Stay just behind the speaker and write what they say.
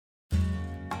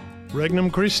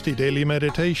Regnum Christi Daily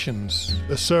Meditations,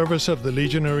 the service of the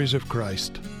Legionaries of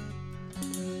Christ.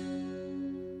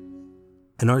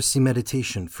 An RC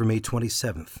Meditation for May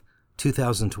 27th,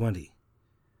 2020,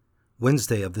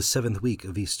 Wednesday of the 7th week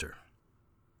of Easter.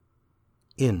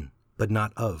 In, but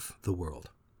not of, the world.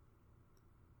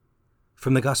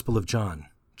 From the Gospel of John,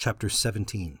 chapter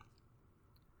 17.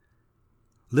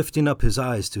 Lifting up his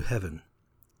eyes to heaven,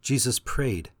 Jesus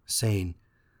prayed, saying,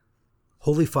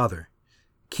 Holy Father,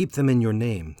 keep them in your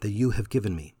name that you have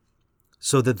given me,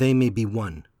 so that they may be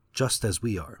one, just as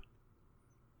we are.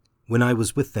 When I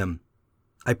was with them,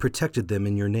 I protected them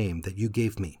in your name that you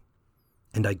gave me,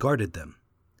 and I guarded them,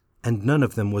 and none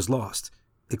of them was lost,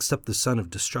 except the son of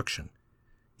destruction,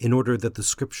 in order that the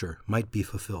scripture might be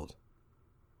fulfilled.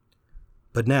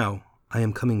 But now I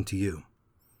am coming to you.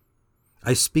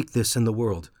 I speak this in the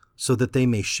world, so that they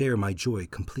may share my joy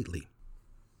completely.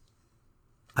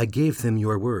 I gave them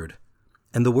your word,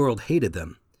 and the world hated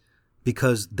them,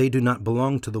 because they do not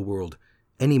belong to the world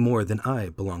any more than I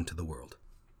belong to the world.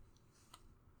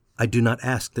 I do not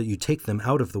ask that you take them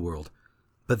out of the world,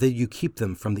 but that you keep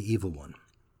them from the evil one.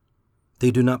 They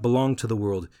do not belong to the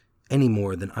world any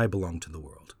more than I belong to the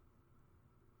world.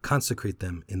 Consecrate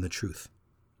them in the truth.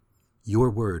 Your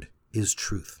word is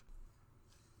truth.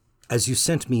 As you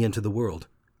sent me into the world,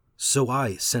 so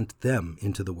I sent them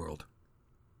into the world.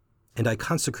 And I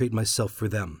consecrate myself for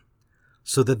them,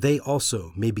 so that they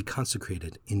also may be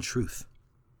consecrated in truth.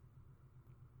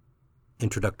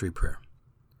 Introductory Prayer.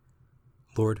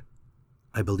 Lord,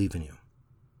 I believe in you.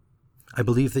 I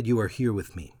believe that you are here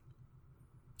with me.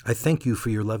 I thank you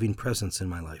for your loving presence in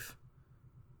my life.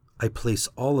 I place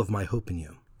all of my hope in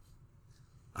you.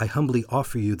 I humbly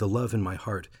offer you the love in my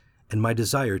heart and my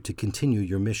desire to continue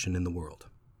your mission in the world.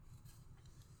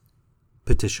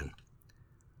 Petition.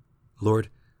 Lord,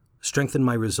 strengthen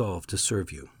my resolve to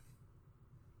serve you.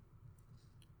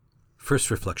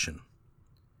 First reflection.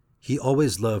 He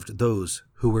always loved those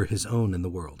who were his own in the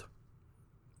world.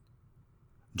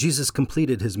 Jesus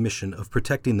completed his mission of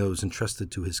protecting those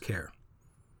entrusted to his care.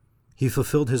 He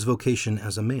fulfilled his vocation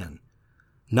as a man.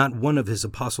 Not one of his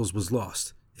apostles was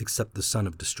lost, except the son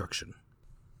of destruction.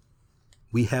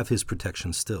 We have his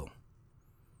protection still.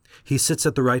 He sits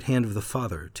at the right hand of the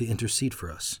Father to intercede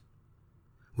for us.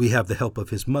 We have the help of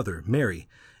his mother, Mary,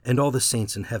 and all the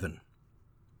saints in heaven.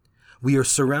 We are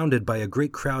surrounded by a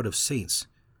great crowd of saints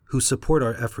who support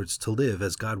our efforts to live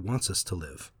as God wants us to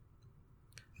live.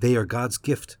 They are God's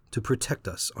gift to protect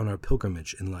us on our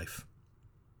pilgrimage in life.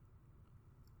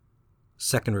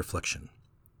 Second reflection.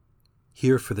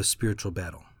 Here for the spiritual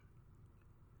battle.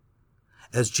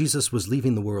 As Jesus was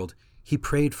leaving the world, he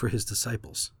prayed for his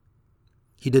disciples.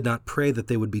 He did not pray that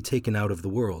they would be taken out of the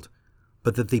world,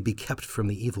 but that they be kept from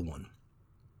the evil one.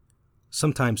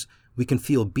 Sometimes we can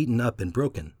feel beaten up and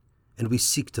broken, and we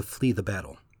seek to flee the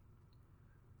battle.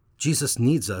 Jesus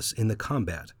needs us in the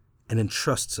combat and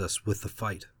entrusts us with the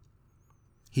fight.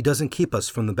 He doesn't keep us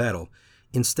from the battle,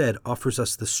 instead offers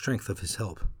us the strength of his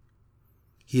help.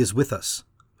 He is with us,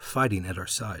 fighting at our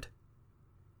side.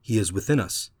 He is within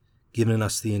us, giving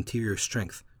us the interior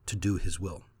strength to do his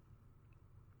will.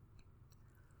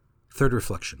 Third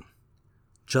reflection.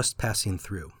 Just passing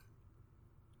through.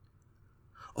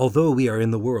 Although we are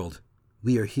in the world,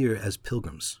 we are here as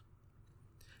pilgrims.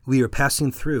 We are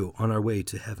passing through on our way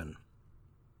to heaven.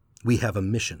 We have a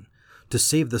mission to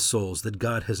save the souls that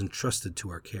God has entrusted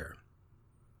to our care.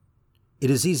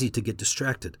 It is easy to get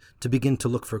distracted, to begin to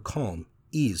look for calm,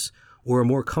 ease, or a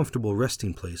more comfortable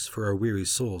resting place for our weary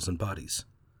souls and bodies.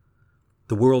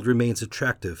 The world remains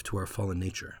attractive to our fallen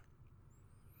nature.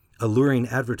 Alluring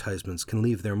advertisements can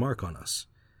leave their mark on us,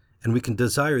 and we can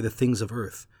desire the things of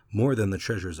earth more than the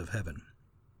treasures of heaven.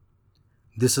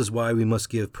 This is why we must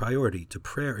give priority to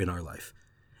prayer in our life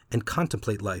and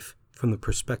contemplate life from the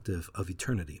perspective of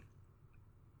eternity.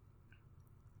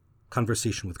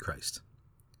 Conversation with Christ.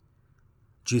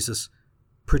 Jesus,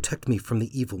 protect me from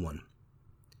the evil one.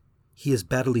 He is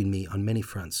battling me on many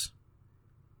fronts.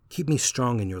 Keep me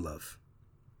strong in your love.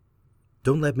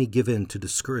 Don't let me give in to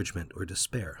discouragement or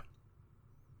despair.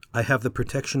 I have the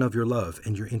protection of your love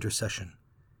and your intercession.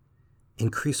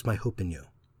 Increase my hope in you.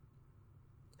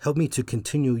 Help me to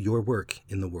continue your work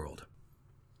in the world.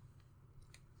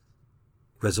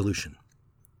 Resolution.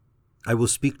 I will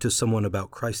speak to someone about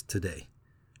Christ today,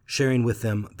 sharing with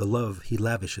them the love he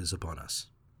lavishes upon us.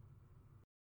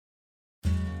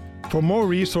 For more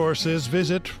resources,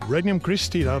 visit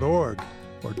regnumchristi.org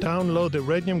or download the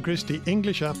Regnum Christi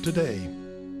English app today.